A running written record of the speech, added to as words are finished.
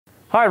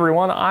Hi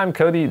everyone, I'm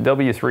Cody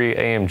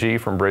W3AMG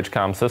from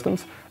BridgeCom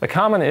Systems. A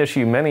common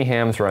issue many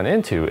hams run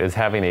into is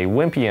having a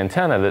wimpy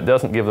antenna that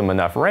doesn't give them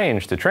enough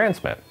range to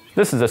transmit.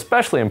 This is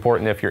especially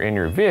important if you're in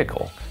your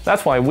vehicle.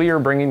 That's why we are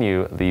bringing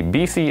you the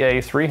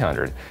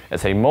BCA-300.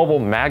 It's a mobile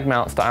mag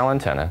mount style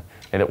antenna,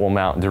 and it will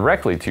mount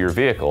directly to your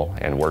vehicle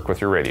and work with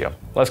your radio.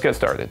 Let's get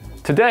started.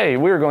 Today,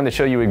 we are going to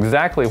show you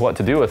exactly what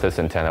to do with this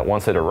antenna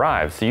once it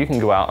arrives so you can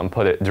go out and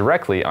put it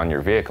directly on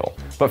your vehicle.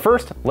 But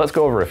first, let's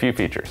go over a few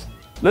features.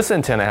 This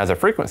antenna has a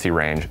frequency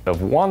range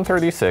of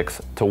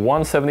 136 to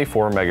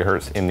 174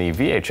 MHz in the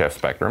VHF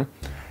spectrum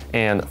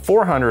and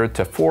 400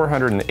 to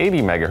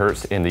 480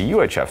 MHz in the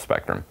UHF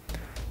spectrum.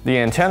 The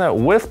antenna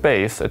with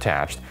base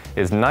attached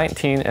is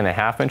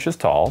 19.5 inches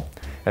tall.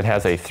 It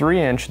has a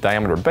 3-inch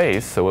diameter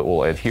base, so it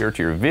will adhere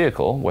to your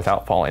vehicle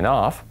without falling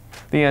off.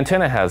 The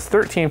antenna has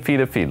 13 feet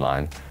of feed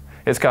line.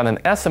 It's got an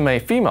SMA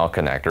female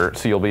connector,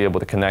 so you'll be able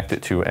to connect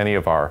it to any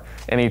of our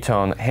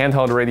Anytone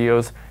handheld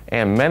radios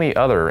and many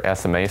other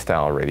SMA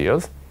style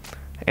radios.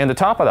 And to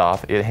top it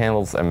off, it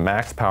handles a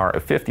max power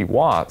of 50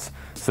 watts,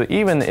 so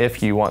even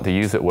if you want to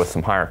use it with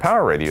some higher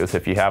power radios,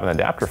 if you have an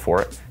adapter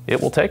for it, it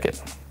will take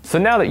it. So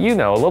now that you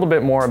know a little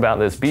bit more about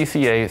this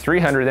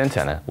BCA-300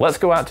 antenna, let's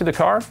go out to the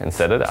car and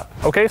set it up.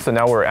 Okay, so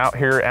now we're out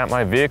here at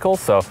my vehicle.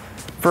 So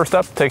first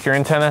up, take your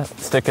antenna,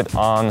 stick it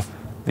on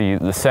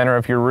the center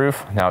of your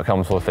roof. Now it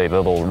comes with a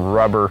little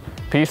rubber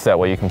piece, that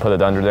way you can put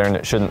it under there and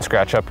it shouldn't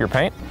scratch up your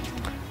paint.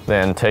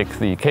 Then take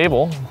the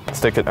cable,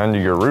 stick it under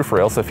your roof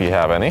rails if you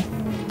have any.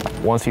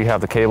 Once you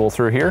have the cable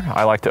through here,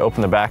 I like to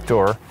open the back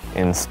door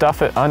and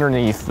stuff it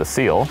underneath the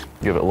seal.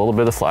 Give it a little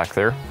bit of slack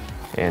there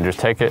and just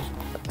take it,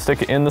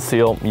 stick it in the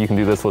seal. You can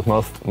do this with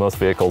most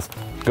vehicles.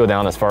 Go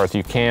down as far as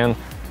you can,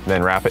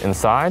 then wrap it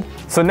inside.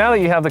 So now that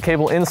you have the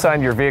cable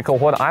inside your vehicle,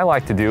 what I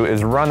like to do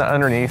is run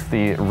underneath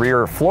the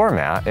rear floor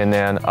mat and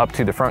then up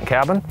to the front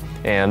cabin.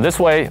 And this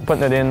way,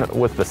 putting it in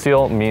with the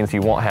seal means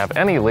you won't have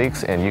any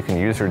leaks and you can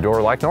use your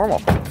door like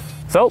normal.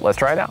 So let's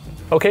try it out.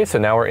 Okay, so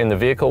now we're in the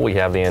vehicle. We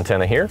have the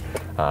antenna here.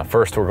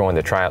 First, we're going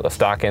to try out the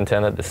stock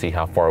antenna to see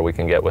how far we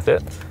can get with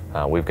it.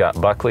 We've got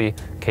Buckley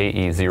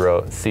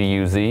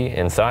KE0CUZ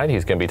inside.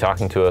 He's going to be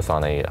talking to us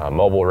on a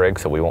mobile rig,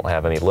 so we won't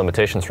have any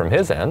limitations from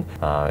his end.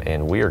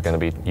 And we are going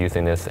to be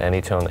using this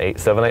Anytone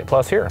 878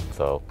 Plus here.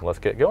 So let's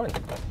get going.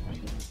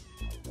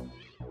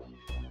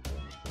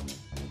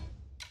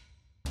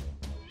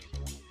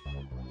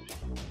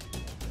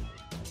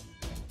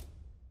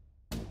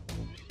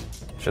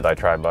 Should I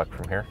try Buck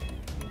from here?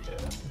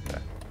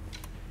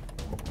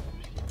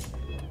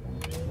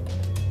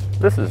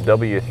 This is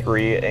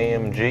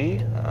W3AMG.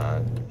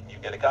 You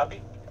get a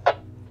copy?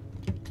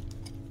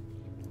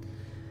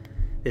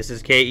 This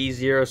is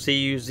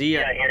KE0CUZ.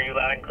 Yeah, I hear you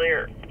loud and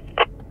clear.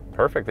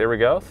 Perfect, there we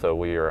go. So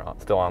we are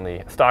still on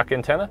the stock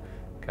antenna,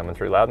 coming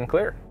through loud and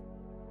clear.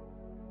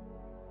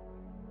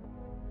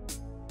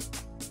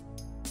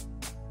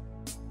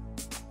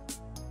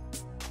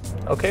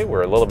 Okay,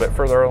 we're a little bit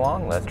further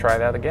along. Let's try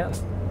that again.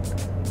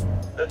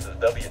 This is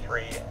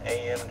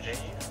W3AMG.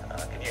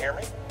 Can you hear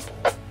me?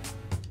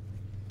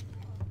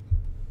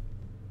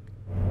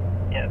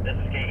 Yeah, this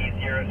is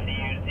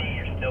KE0CUZ.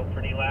 You're still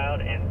pretty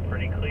loud and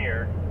pretty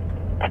clear.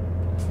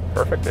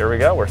 Perfect, there we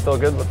go. We're still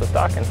good with the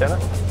stock antenna.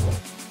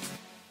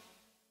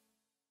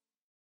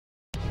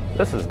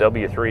 This is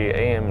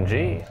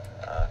W3AMG.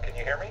 Can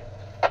you hear me?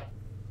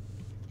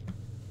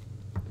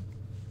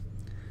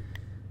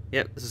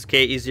 Yep, this is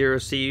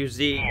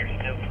KE0CUZ. You're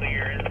still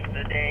clear as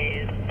the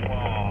day is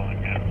long.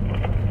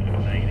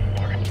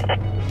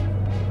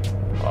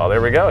 Well,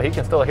 there we go. He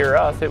can still hear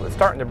us. It was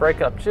starting to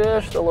break up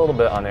just a little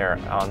bit on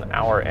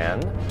our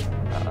end.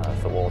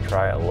 So we'll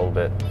try it a little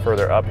bit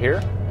further up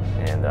here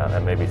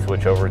and maybe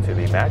switch over to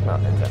the mag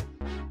mount antenna.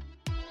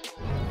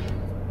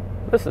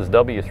 This is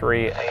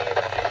W3AMG.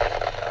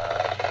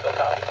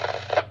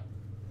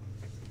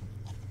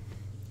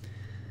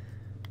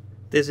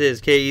 This is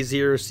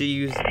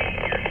KE0CUZ.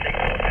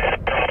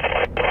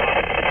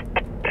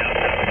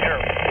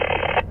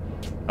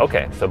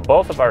 Okay, so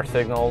both of our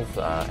signals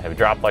have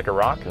dropped like a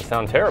rock and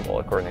sound terrible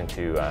according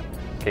to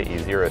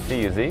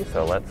KE0CUZ.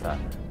 So let's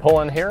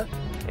pull in here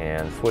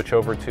and switch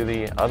over to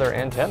the other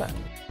antenna.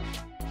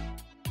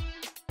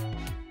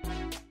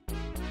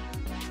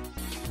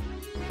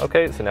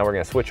 Okay, so now we're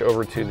going to switch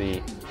over to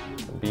the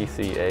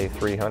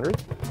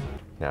BCA-300.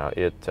 Now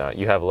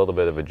you have a little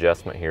bit of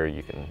adjustment here.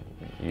 You can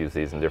use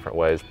these in different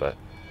ways, but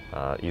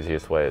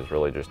easiest way is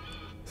really just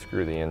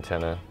screw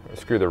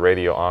the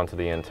radio onto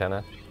the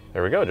antenna.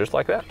 There we go, just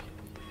like that.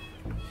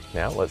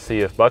 Now let's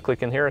see if Buckley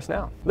can hear us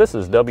now. This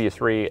is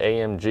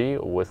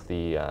W3AMG with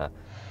the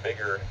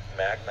bigger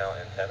mag mount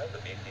antenna, the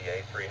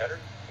BCA-300. Can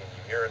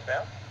you hear us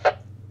now?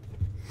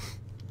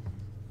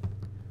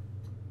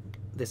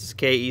 This is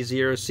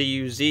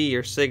KE0CUZ.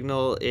 Your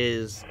signal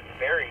is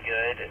very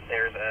good.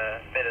 There's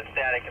a bit of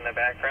static in the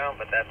background,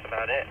 but that's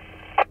about it.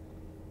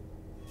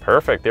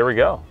 Perfect, there we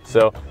go.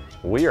 So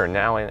we are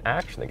now in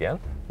action again.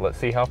 Let's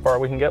see how far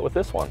we can get with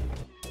this one.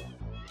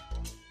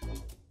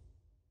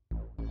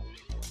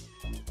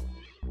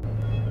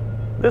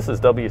 This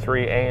is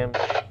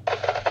W3AMG.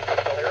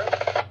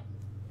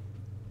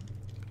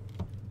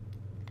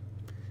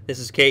 This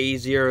is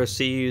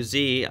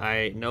KE0CUZ.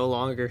 I no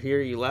longer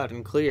hear you loud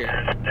and clear.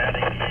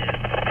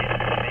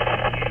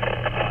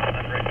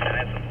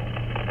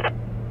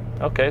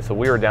 Okay, so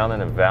we are down in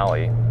a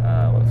valley.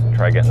 Let's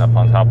try getting up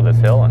on top of this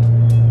hill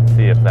and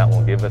see if that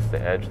will give us the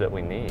edge that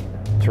we need.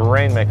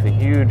 Terrain makes a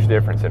huge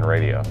difference in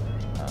radio.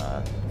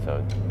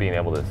 So being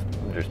able to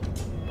just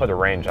put a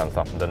range on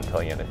something doesn't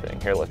tell you anything.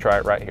 Here, let's try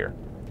it right here.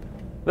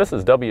 This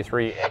is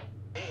W3.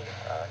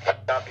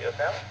 Copy us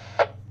now.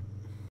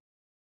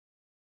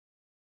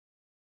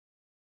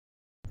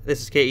 This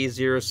is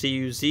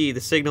KE0CUZ. The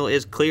signal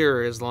is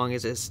clearer as long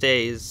as it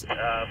stays. But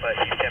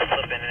you kept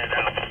flipping in and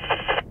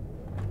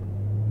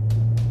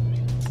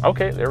out.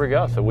 Okay, there we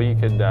go. So we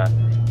could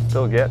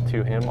still get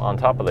to him on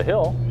top of the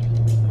hill.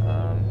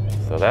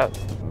 So that's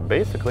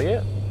basically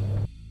it.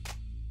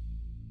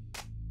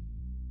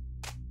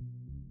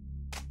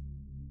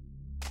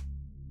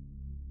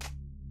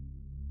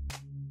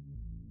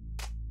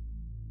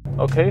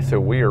 Okay, so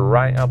we are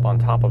right up on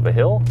top of a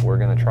hill. We're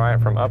going to try it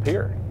from up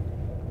here.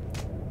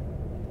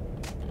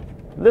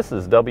 This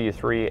is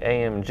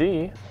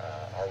W3AMG.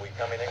 Are we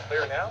coming in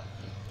clear now?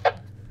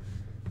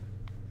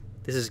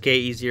 This is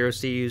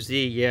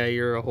KE0CUZ. Yeah,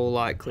 you're a whole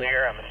lot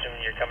clearer. I'm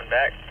assuming you're coming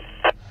back.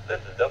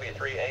 This is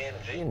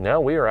W3AMG.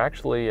 No, we are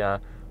actually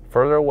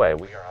further away.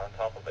 We are on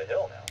top of a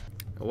hill now.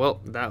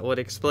 Well, that would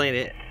explain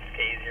it.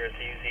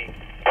 KE0CUZ.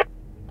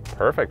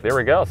 Perfect, there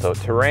we go. So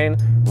terrain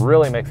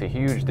really makes a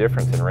huge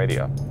difference in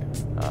radio.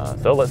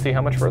 So let's see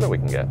how much further we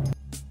can get.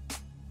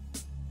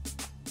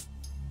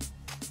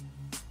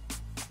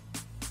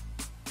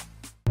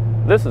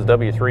 This is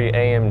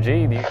W3AMG.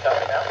 Do you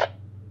copy now?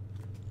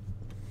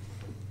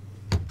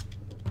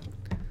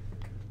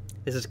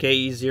 This is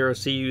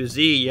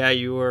KE0CUZ. Yeah,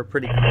 you were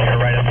pretty clear. You're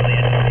right up to the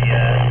end of the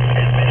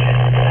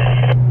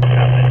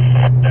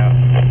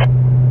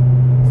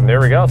transmission. There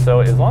we go.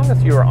 So as long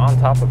as you are on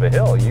top of a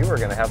hill, you are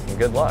going to have some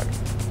good luck.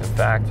 In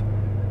fact,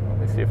 let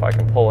me see if I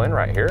can pull in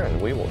right here and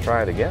we will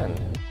try it again.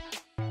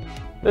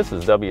 This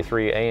is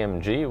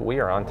W3AMG. We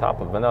are on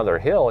top of another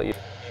hill. Even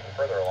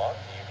further along.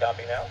 Do you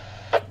copy now?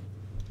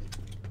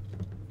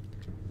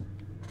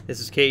 This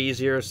is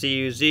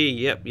KE0CUZ.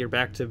 Yep, you're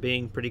back to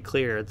being pretty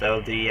clear,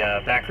 though the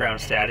background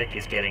static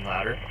is getting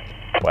louder.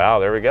 Wow,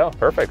 there we go.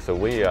 Perfect. So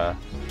we are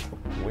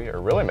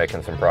really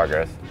making some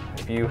progress.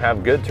 If you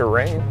have good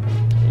terrain,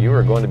 you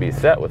are going to be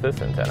set with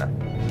this antenna.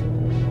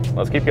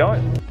 Let's keep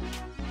going.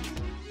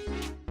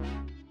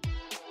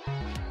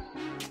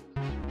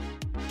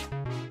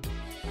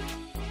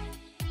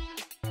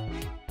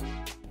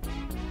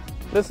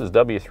 This is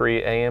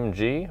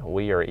W3AMG.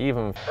 We are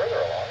even further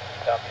along.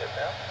 Copy us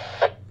now.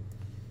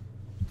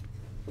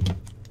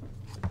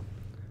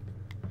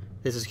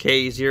 This is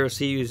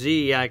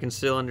KE0CUZ. Yeah, I can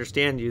still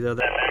understand you, though.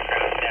 That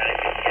background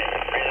static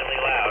is getting really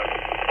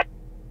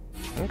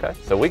loud. Okay,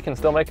 so we can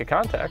still make a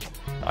contact.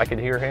 I could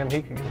hear him,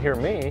 he could hear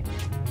me.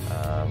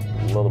 A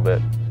little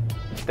bit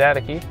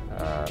staticky,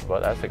 but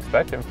that's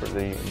expected for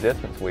the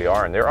distance we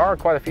are. And there are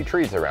quite a few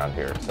trees around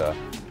here, so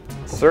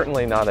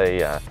certainly not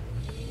a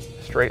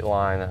straight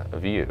line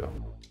view.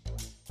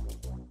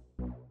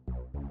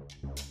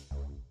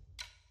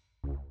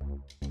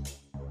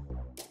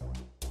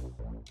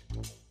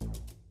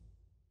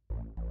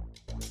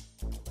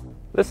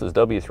 This is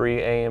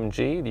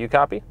W3AMG. Do you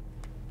copy?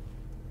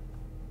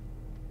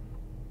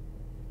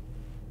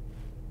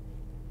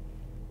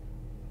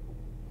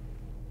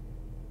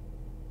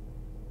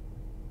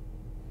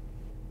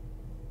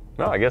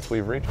 No, I guess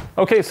we've reached.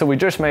 Okay, so we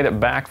just made it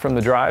back from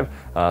the drive.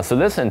 So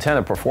this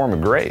antenna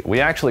performed great. We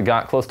actually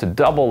got close to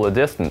double the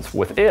distance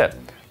with it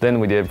than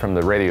we did from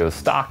the radio's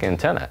stock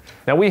antenna.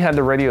 Now we had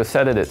the radio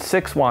set it at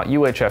 6 watt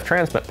UHF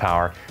transmit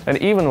power, and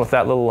even with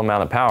that little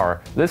amount of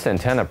power, this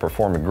antenna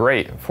performed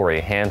great for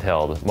a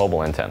handheld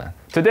mobile antenna.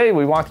 Today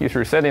we walked you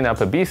through setting up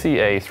a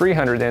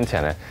BCA-300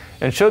 antenna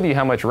and showed you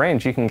how much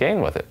range you can gain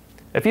with it.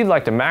 If you'd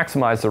like to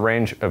maximize the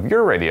range of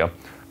your radio,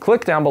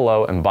 click down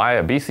below and buy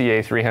a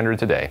BCA-300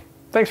 today.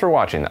 Thanks for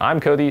watching.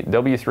 I'm Cody,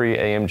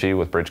 W3AMG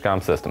with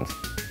BridgeCom Systems.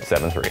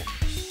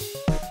 7-3.